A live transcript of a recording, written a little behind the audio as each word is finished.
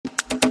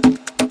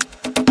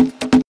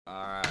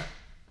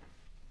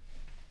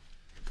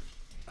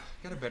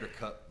better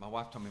cut. My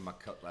wife told me my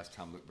cut last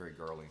time looked very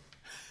girly.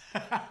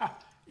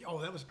 Oh,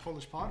 that was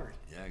Polish pottery.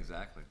 Yeah,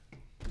 exactly.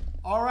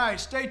 All right,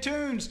 stay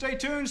tuned, stay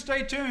tuned,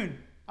 stay tuned.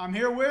 I'm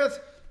here with,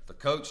 The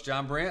coach,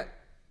 John Brent.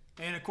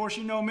 and of course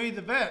you know me,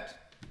 the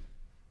vet.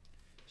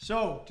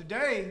 So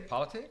today,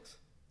 Politics?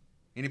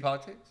 Any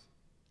politics?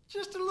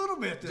 just a little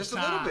bit this Just a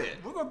time. little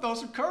bit. We're going to throw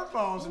some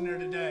curveballs in there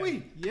today.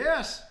 Ooh-wee.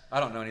 Yes. I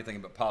don't know anything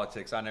about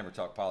politics. I never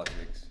talk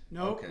politics.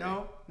 Nope, Okay.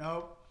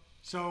 nope.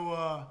 So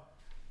I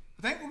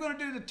think we're going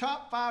to do the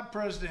top 5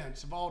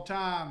 presidents of all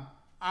time.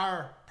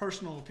 Our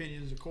personal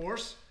opinions, of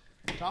course.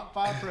 Top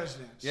 5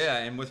 presidents. Yeah,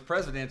 and with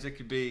presidents, it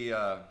could be,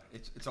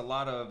 it's a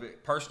lot of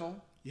it personal.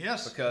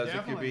 Yes, Because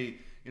definitely. it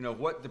could be,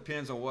 what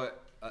depends on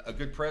what a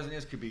good president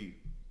is. Could be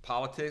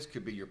politics,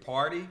 could be your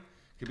party,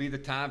 could be the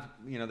time,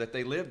 that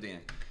they lived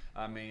in.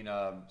 I mean,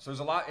 so there's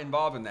a lot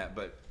involved in that.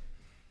 But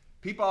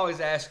people always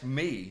ask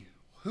me,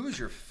 who's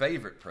your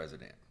favorite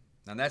president?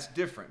 And that's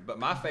different. But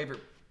my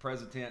favorite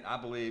president, I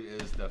believe,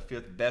 is the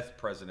 5th best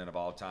president of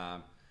all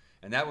time.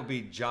 And that would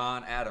be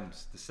John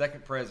Adams, the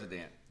 2nd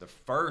president, the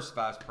 1st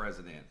vice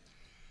president.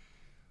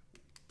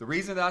 The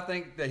reason that I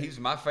think that he's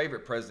my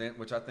favorite president,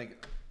 which I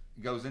think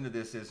goes into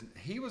this, is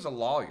he was a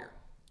lawyer.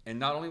 And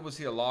not only was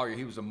he a lawyer,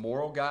 he was a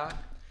moral guy.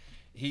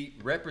 He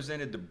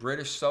represented the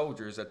British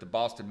soldiers at the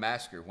Boston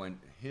Massacre when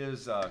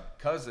his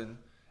cousin,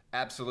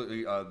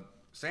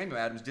 Samuel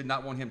Adams, did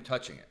not want him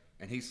touching it.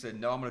 And he said,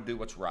 no, I'm going to do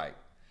what's right.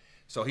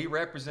 So he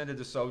represented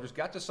the soldiers,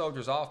 got the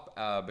soldiers off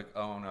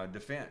on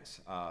defense.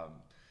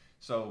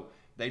 So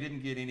they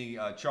didn't get any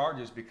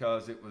charges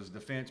because it was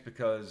defense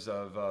because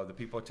of the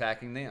people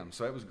attacking them.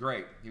 So it was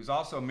great. He was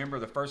also a member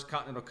of the First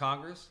Continental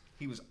Congress.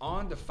 He was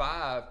on to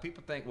 5.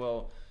 People think,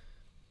 well,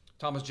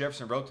 Thomas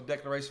Jefferson wrote the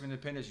Declaration of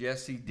Independence.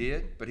 Yes, he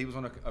did, but he was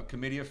on a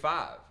committee of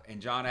 5. And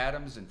John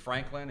Adams and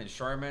Franklin and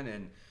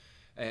Sherman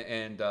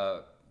and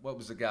what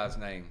was the guy's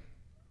name?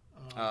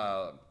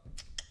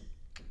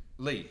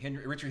 Lee.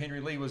 Richard Henry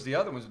Lee was the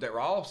other ones that were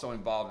also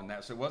involved in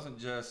that. So it wasn't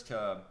just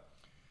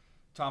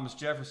Thomas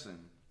Jefferson.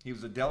 He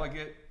was a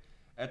delegate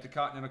at the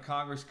Continental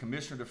Congress,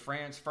 commissioner to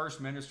France, first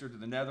minister to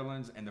the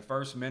Netherlands, and the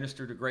first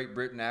minister to Great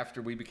Britain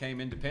after we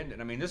became independent.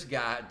 I mean, this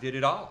guy did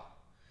it all.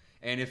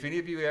 And if any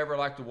of you ever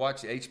like to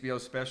watch the HBO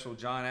special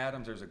John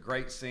Adams, there's a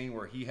great scene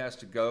where he has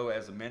to go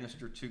as a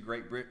minister to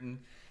Great Britain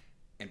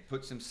and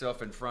puts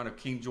himself in front of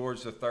King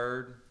George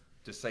III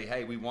to say,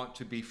 hey, we want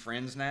to be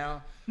friends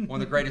now. One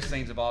of the greatest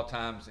scenes of all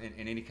times in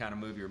any kind of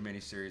movie or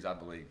miniseries, I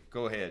believe.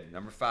 Go ahead.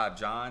 Number 5,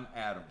 John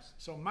Adams.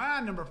 So my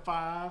number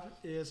 5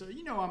 is,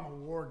 I'm a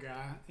war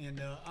guy,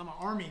 and I'm an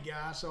Army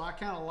guy, so I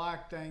kind of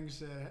like things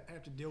that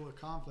have to deal with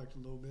conflict a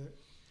little bit.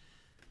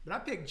 But I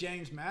picked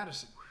James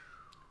Madison.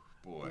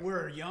 Boy.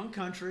 We're a young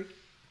country.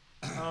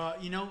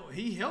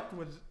 He helped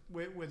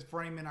with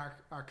framing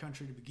our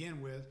country to begin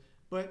with.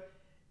 But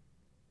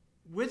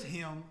with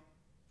him,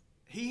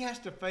 he has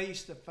to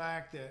face the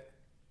fact that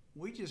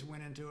we just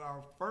went into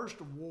our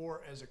first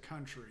war as a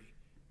country,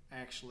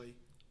 actually.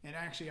 And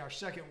actually our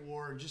second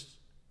war in just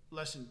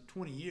less than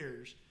 20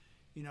 years.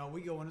 We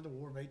go into the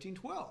War of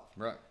 1812.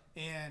 Right.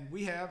 And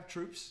we have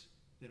troops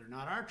that are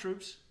not our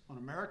troops on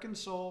American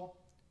soil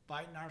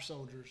fighting our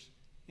soldiers.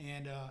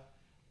 And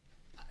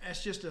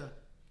that's just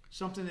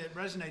something that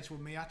resonates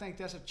with me. I think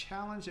that's a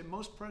challenge that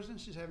most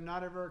presidencies have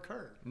not ever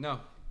occurred.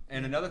 No.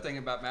 And another thing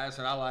about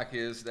Madison I like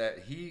is that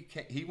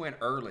he went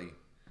early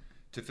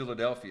to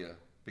Philadelphia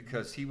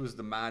because he was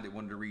the mind that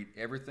wanted to read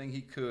everything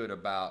he could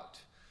about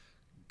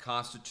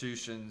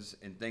constitutions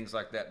and things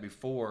like that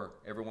before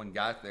everyone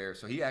got there.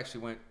 So he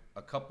actually went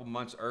a couple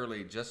months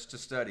early just to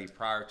study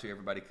prior to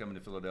everybody coming to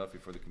Philadelphia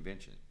for the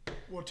convention.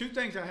 Well, 2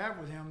 things I have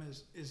with him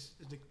is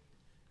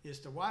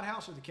the White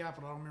House or the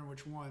Capitol. I don't remember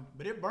which one,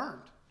 but it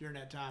burned during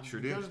that time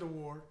because of the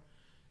war.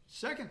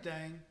 Second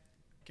thing,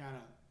 kind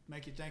of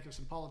make you think of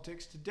some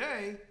politics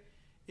today,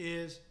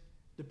 is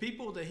the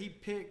people that he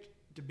picked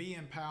to be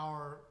in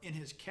power in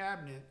his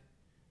cabinet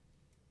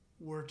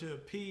were to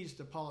appease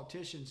the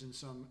politicians in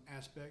some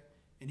aspect,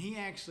 and he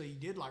actually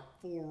did like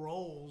 4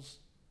 roles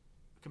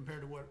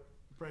compared to what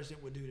the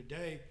president would do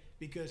today,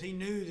 because he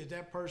knew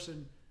that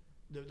person,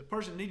 the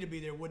person needed to be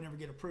there, would never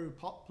get approved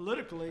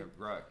politically.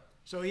 Right.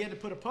 So he had to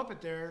put a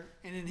puppet there,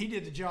 and then he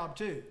did the job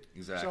too.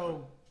 Exactly.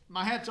 So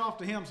my hat's off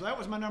to him. So that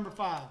was my number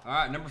 5. All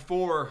right, number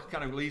 4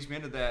 kind of leads me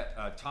into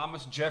that.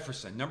 Thomas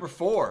Jefferson. Number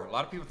 4. A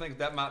lot of people think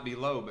that might be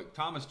low, but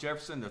Thomas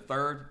Jefferson, the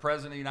 3rd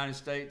president of the United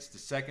States, the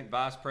 2nd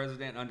vice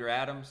president under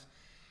Adams.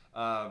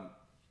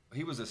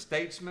 He was a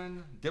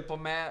statesman,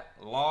 diplomat,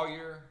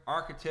 lawyer,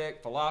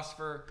 architect,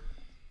 philosopher,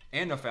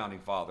 and a founding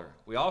father.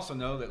 We also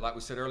know that, like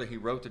we said earlier, he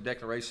wrote the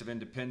Declaration of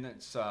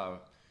Independence.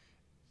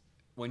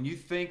 When you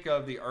think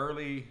of the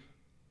early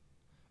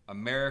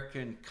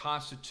American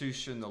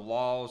Constitution, the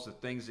laws, the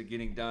things that are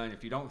getting done,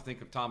 if you don't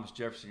think of Thomas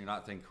Jefferson, you're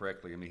not thinking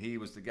correctly. I mean, he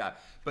was the guy.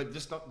 But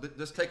just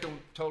take him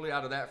totally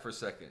out of that for a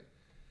second.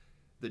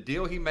 The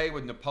deal he made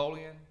with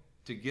Napoleon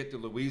to get the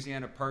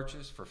Louisiana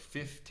Purchase for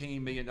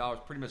 $15 million,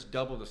 pretty much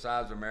double the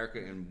size of America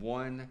in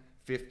one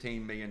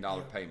 $15 million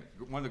payment.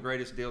 One of the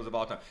greatest deals of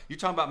all time. You're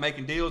talking about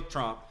making deals,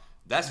 Trump.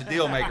 That's a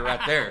deal maker right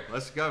there.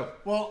 Let's go.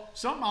 Well,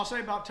 something I'll say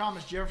about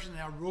Thomas Jefferson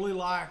that I really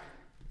like,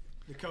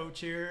 the coach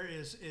here,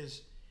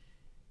 is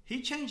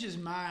he changed his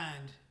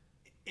mind,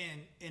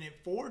 and it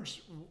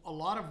forged a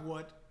lot of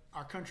what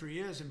our country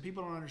is, and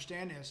people don't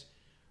understand this.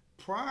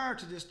 Prior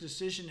to this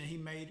decision that he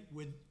made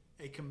with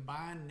a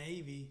combined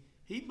Navy,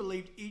 he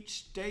believed each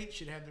state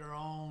should have their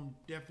own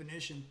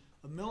definition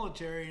of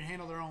military and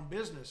handle their own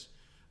business.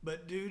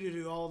 But due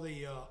to all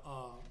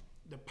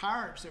the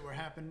pirates that were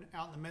happening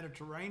out in the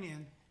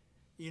Mediterranean,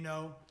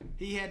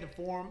 he had to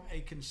form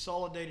a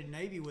consolidated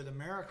Navy with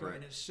America, Correct.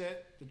 and it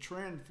set the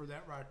trend for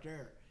that right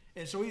there.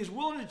 And so he was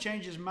willing to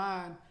change his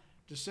mind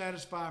to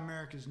satisfy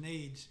America's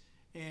needs.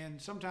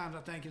 And sometimes I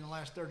think in the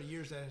last 30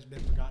 years that has been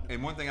forgotten about.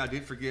 And one thing I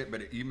did forget,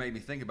 but you made me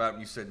think about it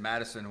when you said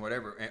Madison or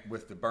whatever,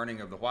 with the burning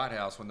of the White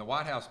House. When the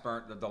White House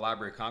burnt, the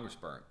Library of Congress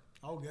burned.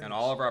 Oh, goodness. And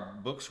all of our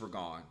books were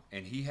gone.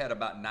 And he had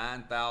about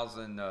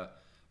 9,000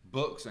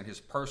 books in his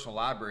personal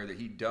library that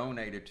he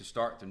donated to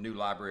start the new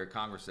Library of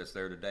Congress that's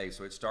there today.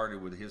 So it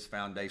started with his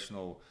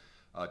foundational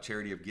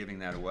charity of giving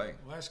that away.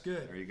 Well, that's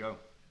good. There you go.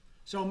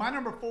 So my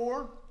number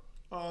 4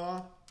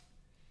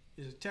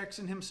 is a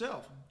Texan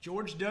himself,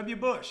 George W.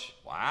 Bush.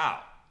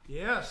 Wow.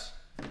 Yes.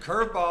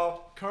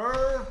 Curveball.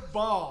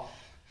 Curveball.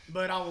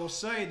 But I will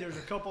say there's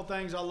a couple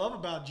things I love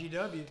about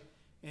GW.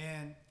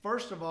 And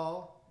first of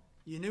all,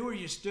 you knew where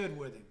you stood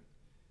with him.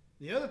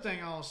 The other thing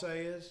I'll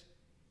say is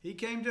he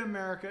came to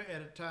America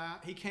at a time,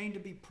 he came to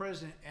be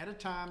president at a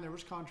time there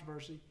was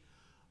controversy.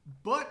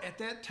 But at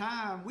that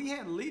time, we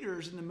had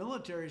leaders in the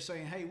military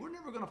saying, hey, we're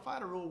never going to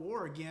fight a real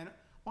war again.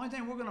 Only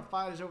thing we're going to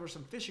fight is over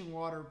some fishing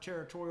water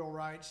territorial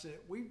rights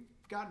that we've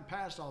gotten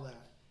past all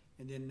that.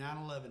 And then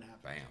 9/11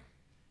 happened. Bam.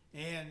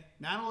 And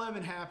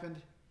 9/11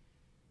 happened,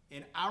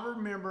 and I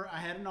remember I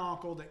had an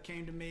uncle that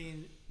came to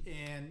me,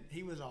 and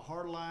he was a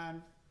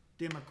hardline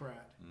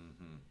Democrat.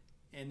 Mm-hmm.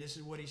 And this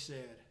is what he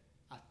said: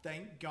 I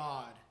thank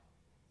God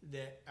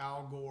that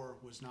Al Gore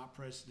was not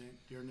president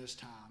during this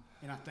time.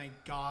 And I thank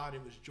God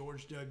it was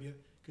George W.,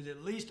 because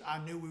at least I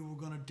knew we were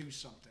going to do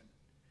something.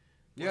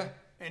 Yeah.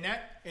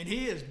 And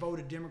he has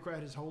voted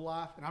Democrat his whole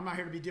life. And I'm not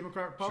here to be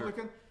Democrat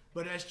Republican, Sure.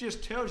 but that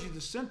just tells you the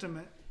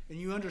sentiment,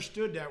 and you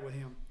understood that with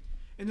him.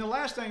 And the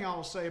last thing I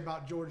will say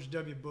about George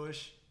W.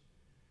 Bush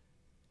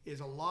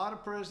is a lot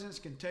of presidents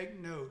can take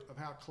note of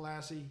how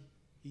classy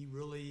he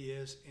really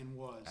is and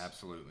was.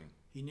 Absolutely.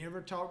 He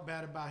never talked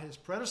bad about his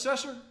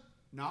predecessor,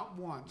 not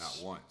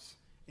once. Not once.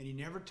 And he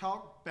never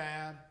talked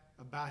bad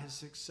about his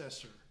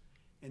successor.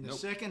 And the Nope.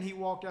 second he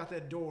walked out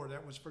that door,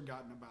 that was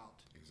forgotten about.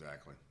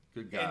 Exactly.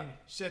 Good guy. And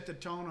set the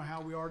tone of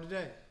how we are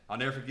today. I'll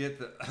never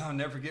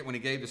forget when he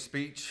gave the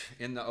speech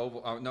in the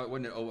Oval. No, it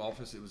wasn't the Oval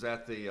Office. It was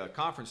at the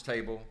conference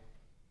table,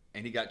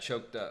 and he got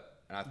choked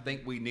up. And I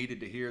think we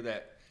needed to hear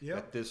that.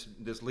 Yep. That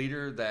this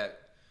leader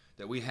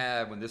that we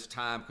have in this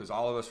time, because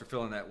all of us are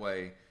feeling that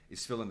way,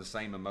 is feeling the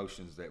same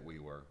emotions that we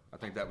were. I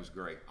think that was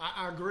great.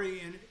 I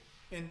agree.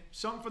 And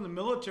something from the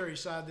military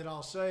side that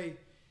I'll say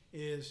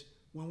is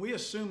when we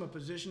assume a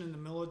position in the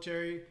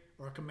military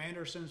or a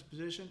commander assumes a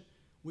position,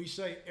 we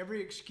say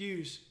every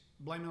excuse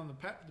blaming on the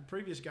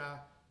previous guy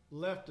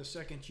left the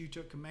second you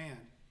took command.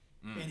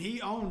 And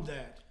he owned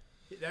that.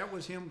 That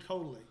was him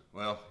totally.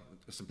 Well,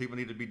 Some people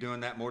need to be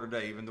doing that more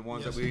today, even the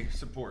ones Yes. that we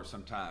support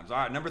sometimes. All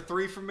right, number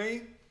 3 for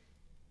me,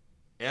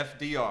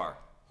 FDR.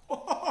 And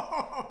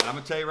I'm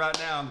going to tell you right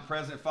now, the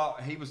president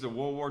he was the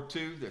World War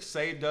II that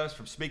saved us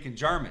from speaking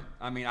German.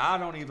 I mean,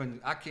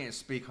 I can't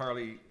speak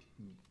hardly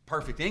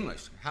perfect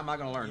English. How am I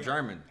going to learn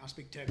German? I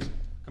speak Texan.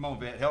 Come on,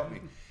 Vet, help me.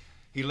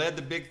 He led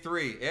the big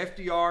 3,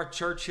 FDR,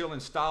 Churchill,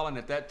 and Stalin.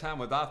 At that time,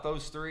 without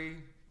those 3,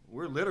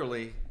 we're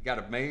literally got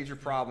a major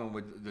problem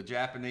with the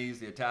Japanese,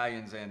 the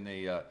Italians, and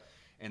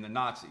the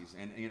Nazis.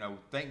 And,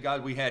 thank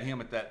God we had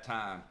him at that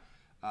time.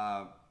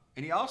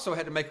 And he also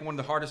had to make one of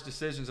the hardest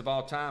decisions of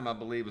all time, I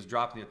believe, was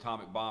dropping the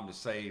atomic bomb to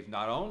save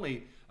not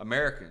only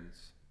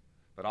Americans,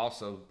 but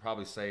also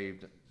probably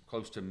saved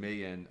close to 1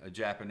 million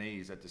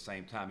Japanese at the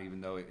same time, even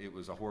though it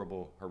was a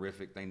horrible,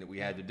 horrific thing that we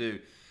had to do.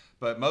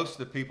 But most of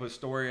the people,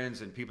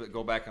 historians and people that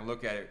go back and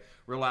look at it,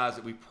 realize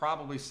that we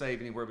probably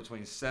saved anywhere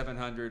between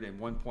 700 and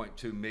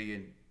 1.2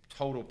 million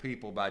total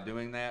people by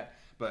doing that.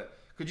 But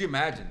could you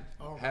imagine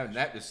having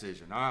that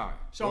decision? All right,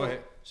 go ahead.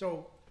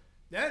 So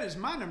that is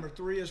my number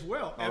 3 as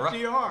well, All right,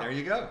 FDR. there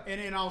you go.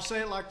 And I'll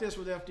say it like this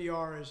with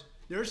FDR is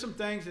there's some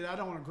things that I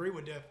don't agree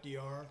with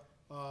FDR.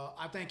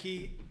 I think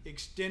he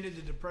extended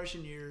the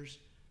Depression years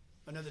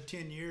another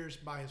 10 years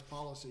by his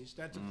policies.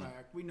 That's a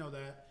fact. We know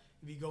that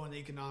if you go in the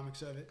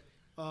economics of it.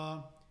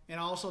 And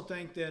I also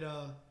think that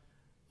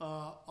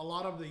a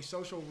lot of the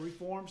social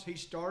reforms he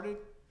started,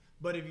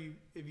 but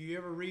if you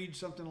ever read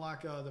something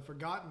like The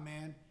Forgotten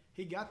Man,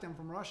 he got them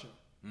from Russia,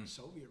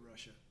 Soviet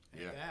Russia.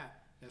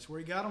 That's where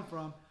he got them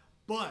from.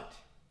 But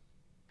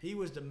he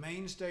was the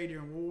mainstay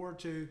during World War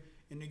II.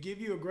 And to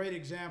give you a great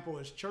example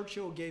is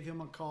Churchill gave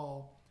him a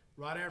call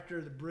right after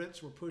the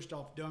Brits were pushed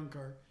off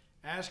Dunkirk,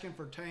 asking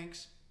for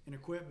tanks and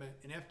equipment.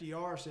 And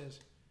FDR says,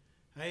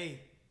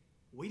 hey,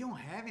 we don't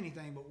have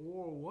anything but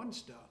World War I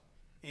stuff.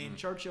 And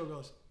Churchill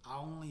goes, I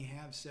only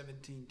have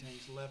 17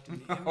 tanks left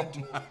in the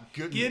inventory. Oh my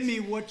goodness. Give me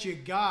what you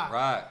got.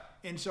 Right.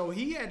 And so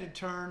he had to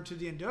turn to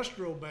the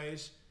industrial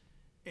base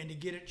and to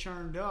get it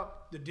churned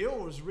up. The deal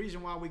was the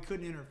reason why we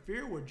couldn't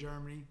interfere with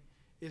Germany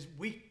is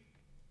we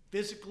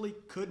physically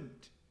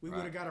couldn't. We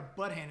would have got our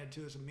butt handed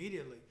to us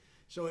immediately.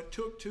 So it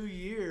took 2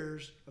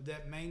 years of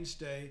that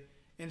mainstay.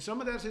 And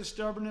some of that's his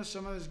stubbornness,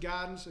 some of his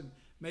guidance, and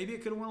maybe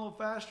it could have went a little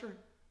faster,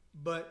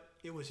 but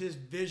it was his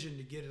vision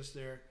to get us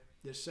there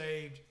that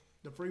saved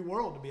the free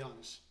world, to be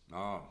honest.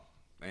 Oh,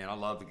 man, I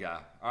love the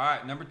guy. All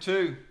right, number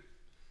 2.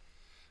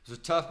 It's a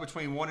tough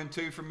between 1 and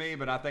 2 for me,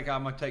 but I think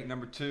I'm going to take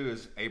number 2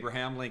 is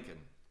Abraham Lincoln.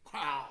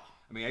 Wow.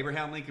 I mean,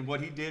 Abraham Lincoln,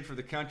 what he did for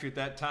the country at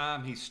that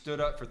time, he stood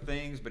up for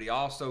things, but he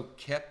also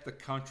kept the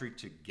country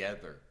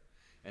together.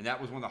 And that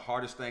was one of the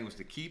hardest things, was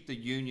to keep the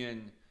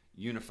Union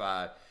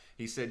unified.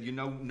 He said,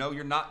 no,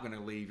 you're not going to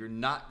leave. You're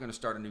not going to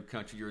start a new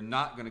country. You're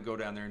not going to go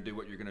down there and do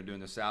what you're going to do in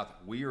the South.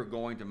 We are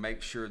going to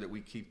make sure that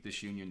we keep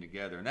this Union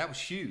together. And that was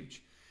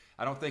huge.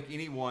 I don't think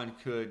anyone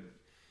could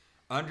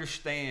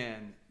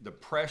understand the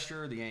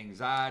pressure, the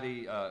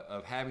anxiety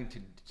of having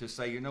to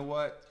say, you know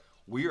what?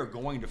 We are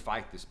going to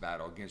fight this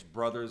battle against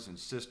brothers and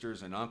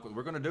sisters and uncles.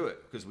 We're going to do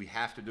it because we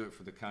have to do it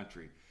for the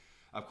country.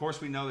 Of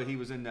course, we know that he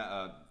was in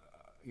the,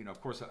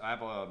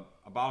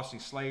 abolishing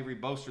slavery,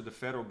 bolstered the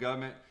federal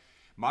government,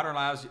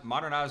 modernized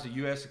the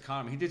U.S.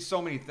 economy. He did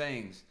so many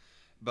things,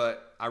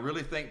 but I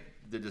really think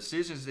the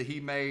decisions that he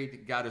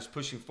made got us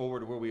pushing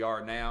forward to where we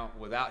are now.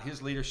 Without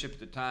his leadership at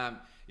the time,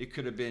 it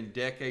could have been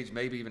decades,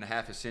 maybe even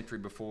half a century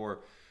before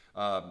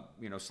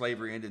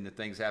slavery ended and the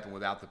things happened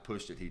without the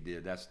push that he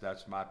did.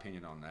 That's my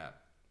opinion on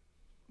that.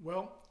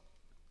 Well,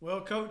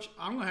 Coach,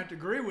 I'm going to have to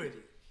agree with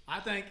you. I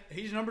think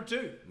he's number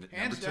 2,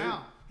 hands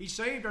down. He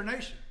saved our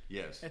nation.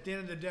 Yes. At the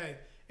end of the day.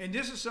 And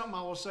this is something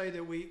I will say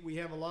that we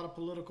have a lot of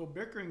political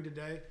bickering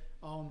today.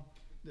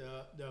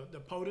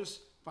 The POTUS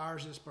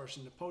fires this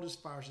person. The POTUS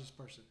fires this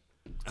person.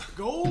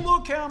 Go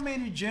look how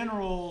many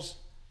generals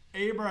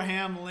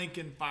Abraham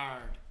Lincoln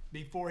fired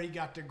before he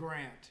got to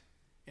Grant.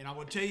 And I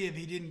will tell you, if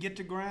he didn't get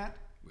to Grant,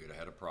 we'd have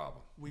had a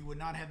problem. We would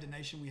not have the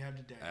nation we have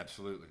today.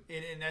 Absolutely.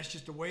 And that's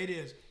just the way it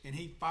is. And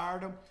he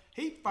fired him.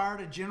 He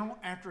fired a general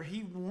after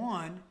he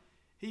won.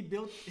 He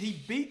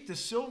beat the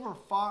Silver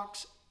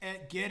Fox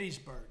at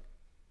Gettysburg.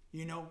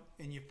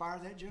 And you fire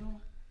that general?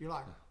 You're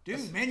like,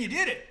 dude, man, you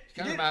did it. It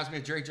kind of reminds me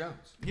of Jerry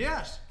Jones.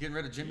 Yes. Getting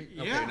rid of Jimmy.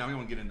 Okay, yeah. Now we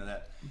won't get into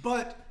that.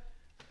 But,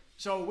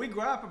 so we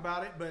gripe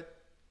about it, but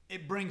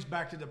it brings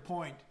back to the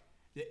point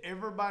that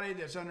everybody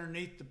that's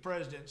underneath the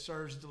president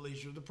serves at the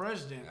leisure of the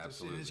president.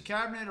 Absolutely. In his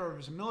cabinet or if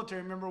it's a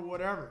military member or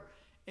whatever.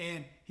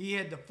 And he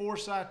had the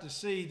foresight to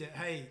see that,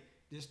 hey,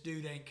 this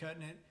dude ain't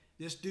cutting it.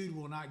 This dude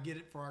will not get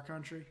it for our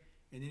country.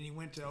 And then he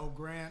went to old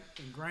Grant,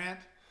 and Grant,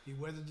 he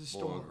weathered the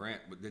storm. Boy,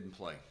 Grant didn't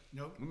play.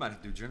 Nope. We might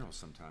have to do generals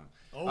sometime.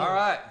 Oh. All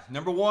right,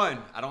 number 1.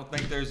 I don't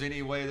think there's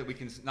any way that we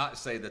can not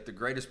say that the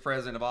greatest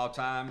president of all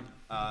time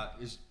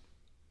is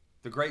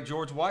the great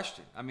George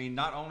Washington. I mean,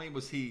 not only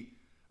was he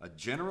a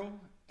general,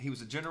 he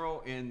was a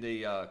general in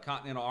the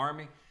Continental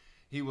Army.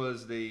 He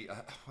was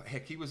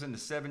he was in the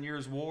 7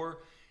 Years' War.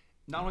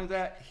 Not only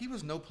that, he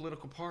was no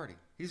political party.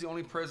 He's the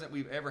only president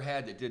we've ever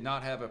had that did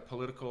not have a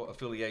political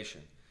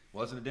affiliation.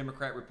 Wasn't a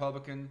Democrat,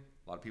 Republican.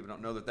 A lot of people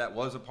don't know that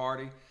was a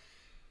party.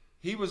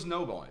 He was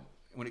no one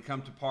when it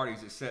comes to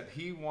parties, except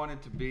he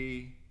wanted to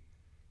be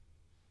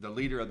the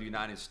leader of the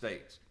United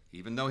States.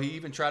 Even though he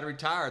even tried to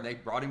retire, and they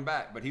brought him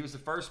back. But he was the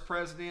first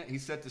president. He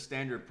set the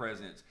standard of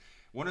presidents.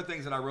 One of the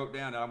things that I wrote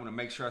down that I want to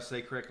make sure I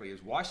say correctly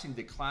is Washington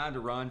declined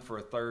to run for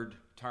a 3rd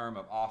term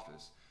of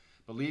office,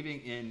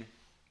 believing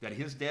that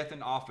his death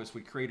in office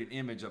would create an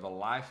image of a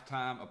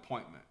lifetime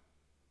appointment.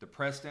 The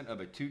precedent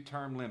of a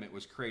 2-term limit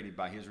was created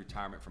by his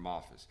retirement from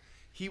office.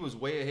 He was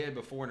way ahead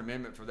before an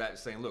amendment for that,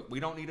 saying, look, we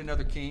don't need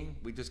another king.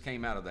 We just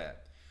came out of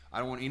that. I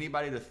don't want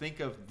anybody to think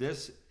of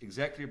this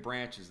executive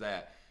branch as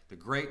that. The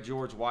great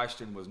George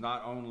Washington was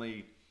not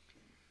only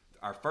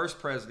our first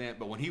president,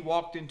 but when he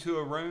walked into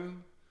a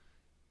room,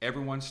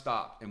 everyone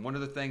stopped. And one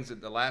of the things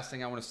the last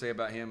thing I want to say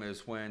about him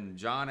is when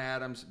John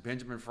Adams,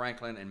 Benjamin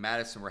Franklin, and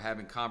Madison were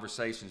having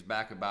conversations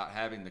back about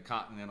having the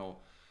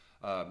Continental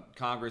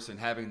Congress and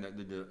having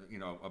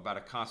about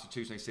a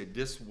constitution, they said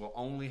this will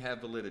only have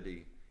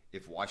validity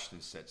if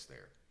Washington sits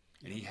there,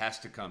 and he has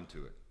to come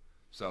to it.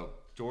 So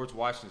George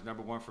Washington's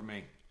number 1 for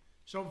me.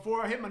 So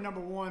before I hit my number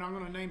 1, I'm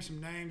going to name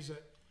some names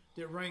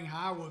that ring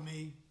high with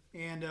me,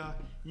 and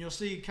you'll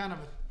see kind of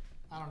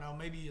I don't know,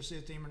 maybe you'll see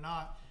a theme or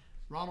not.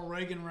 Ronald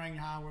Reagan rang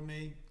high with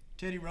me.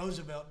 Teddy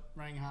Roosevelt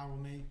rang high with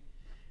me.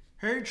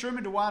 Harry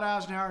Truman, Dwight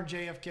Eisenhower, and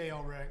JFK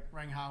all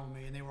rang high with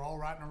me, and they were all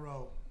right in a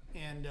row.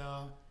 And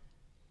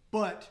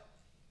but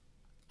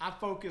I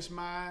focus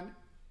mine,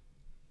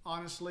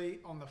 honestly,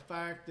 on the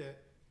fact that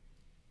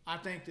I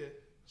think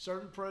that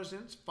certain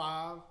presidents,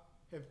 5,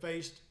 have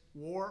faced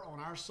war on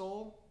our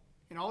soil,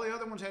 and all the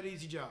other ones had an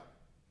easy job.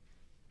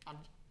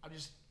 I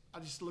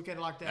just look at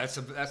it like that.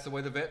 That's the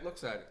way the vet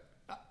looks at it.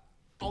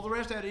 All the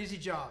rest had an easy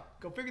job.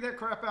 Go figure that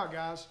crap out,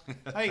 guys.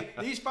 Hey,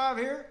 these 5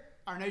 here,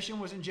 our nation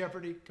was in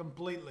jeopardy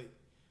completely.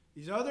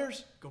 These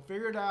others, go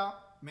figure it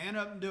out, man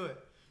up and do it.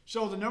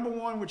 So the number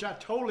one, which I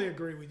totally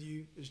agree with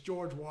you, is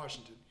George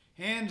Washington.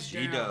 Hands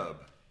down.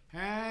 G-Dub.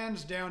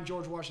 Hands down,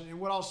 George Washington.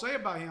 And what I'll say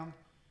about him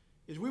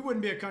is we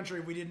wouldn't be a country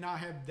if we did not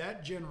have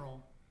that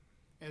general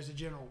as a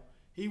general.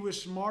 He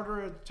was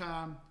smarter at the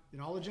time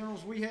than all the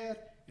generals we had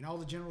and all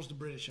the generals the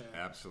British had.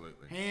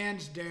 Absolutely.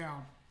 Hands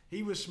down.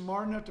 He was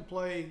smart enough to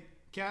play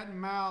cat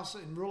and mouse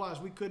and realize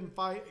we couldn't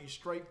fight a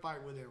straight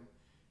fight with him,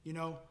 you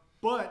know.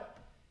 But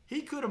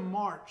he could have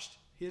marched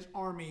his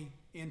army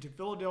into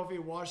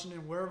Philadelphia,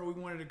 Washington, wherever we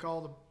wanted to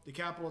call the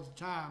capital at the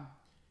time,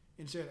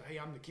 and said, hey,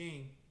 I'm the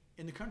king.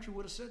 And the country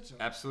would have said so.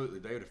 Absolutely.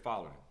 They would have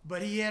followed him.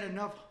 But he had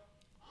enough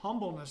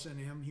humbleness in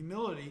him,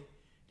 humility,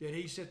 that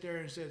he sat there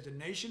and says, the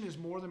nation is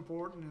more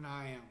important than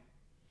I am.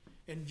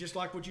 And just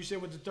like what you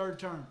said with the third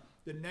term,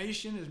 the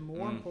nation is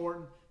more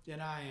important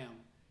than I am,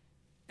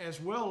 as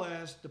well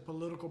as the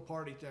political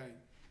party thing.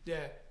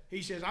 That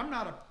he says, I'm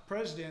not a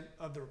president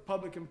of the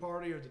Republican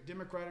Party or the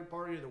Democratic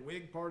Party or the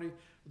Whig Party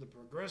or the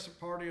Progressive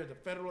Party or the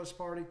Federalist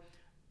Party.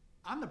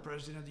 I'm the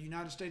president of the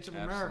United States of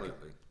America.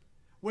 Absolutely.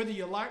 Whether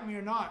you like me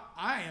or not,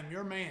 I am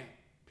your man,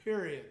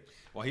 period.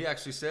 Well, he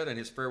actually said in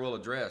his farewell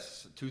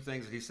address, two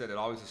things that he said that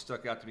always has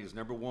stuck out to me is,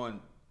 number one,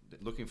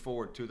 looking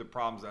forward to the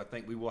problems that I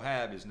think we will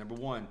have is, number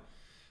one,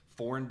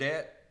 foreign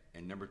debt,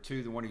 and number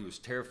two, the one he was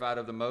terrified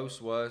of the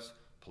most was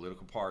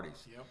political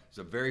parties. Yep. He's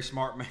a very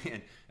smart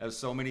man. That was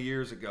so many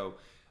years ago.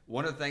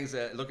 One of the things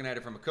that, looking at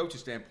it from a coaching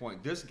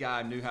standpoint, this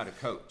guy knew how to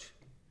coach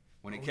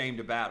when it came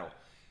to battle.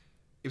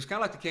 It was kind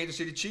of like the Kansas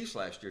City Chiefs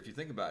last year, if you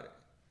think about it.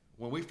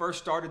 When we first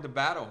started the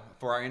battle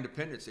for our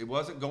independence, it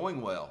wasn't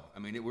going well. I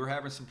mean, we were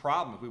having some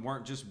problems. We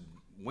weren't just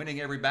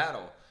winning every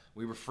battle.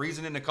 We were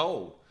freezing in the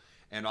cold.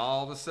 And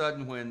all of a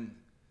sudden, when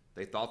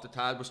they thought the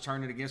tide was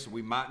turning against us,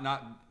 we might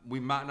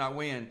not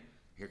win.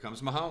 Here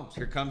comes Mahomes.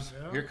 Here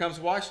comes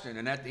Washington.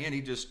 And at the end,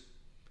 he just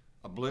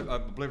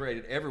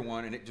obliterated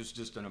everyone. And it was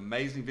just an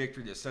amazing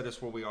victory that set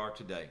us where we are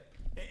today.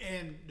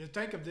 And to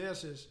think of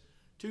this as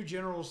two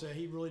generals that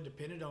he really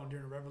depended on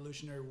during the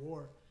Revolutionary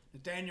War.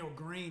 Nathaniel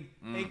Greene,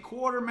 a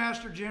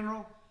quartermaster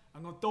general.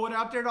 I'm going to throw it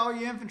out there to all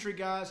you infantry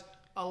guys.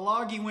 A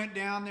loggy went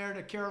down there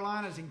to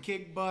Carolinas and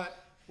kicked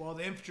butt while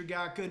the infantry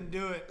guy couldn't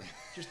do it.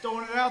 Just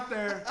throwing it out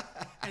there.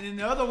 And then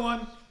the other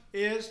one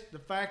is the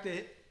fact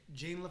that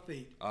Jean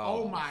Lafitte.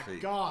 Oh my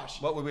gosh.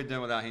 What would we have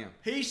done without him?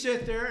 He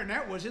sat there, and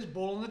that was his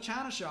bull in the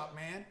china shop,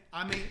 man.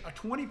 I mean, a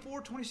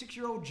 24,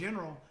 26-year-old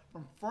general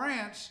from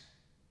France.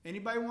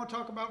 Anybody want to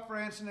talk about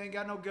France and they ain't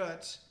got no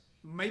guts?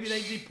 Maybe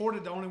they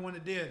deported the only one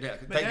that did. Yeah,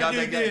 but thank God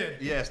they did.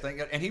 Yes, thank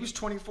God. And he was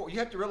 24. You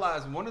have to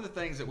realize one of the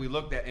things that we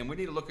looked at, and we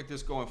need to look at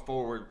this going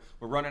forward.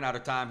 We're running out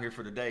of time here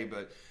for today,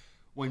 but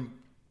when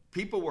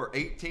people were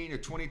 18 or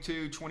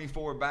 22,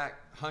 24 back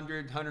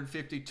 100,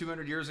 150,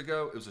 200 years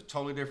ago, it was a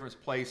totally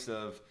different place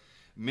of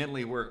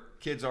mentally where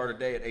kids are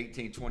today at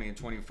 18, 20, and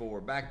 24.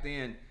 Back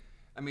then,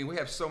 I mean, we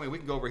have so many. We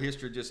can go over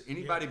history. Just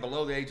anybody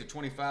below the age of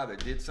 25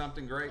 that did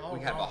something great, we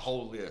have a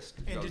whole list.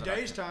 In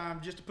today's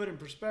time, just to put it in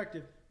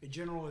perspective, a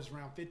general is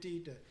around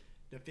 50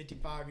 to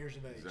 55 years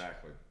of age.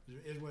 Exactly.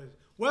 Is what it is.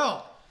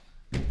 Well,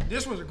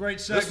 this was a great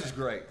segment. This was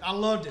great. I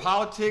loved it.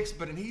 Politics,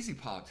 but an easy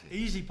politics.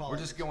 Easy politics.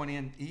 We're just going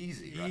in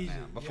easy right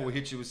now. Before we yeah.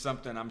 hit you with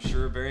something, I'm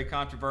sure, very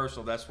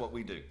controversial. That's what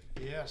we do.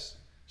 Yes.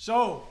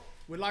 So,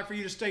 we'd like for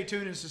you to stay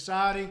tuned in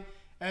society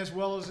as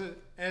well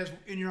as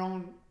in your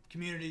own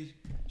community.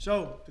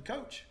 So, the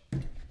coach.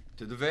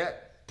 To the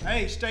vet.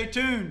 Hey, stay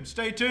tuned.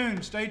 Stay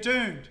tuned. Stay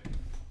tuned.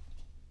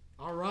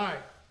 All right.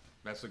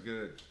 That's a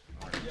good.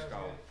 All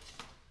right,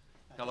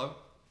 Hello?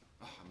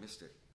 Oh, I missed it.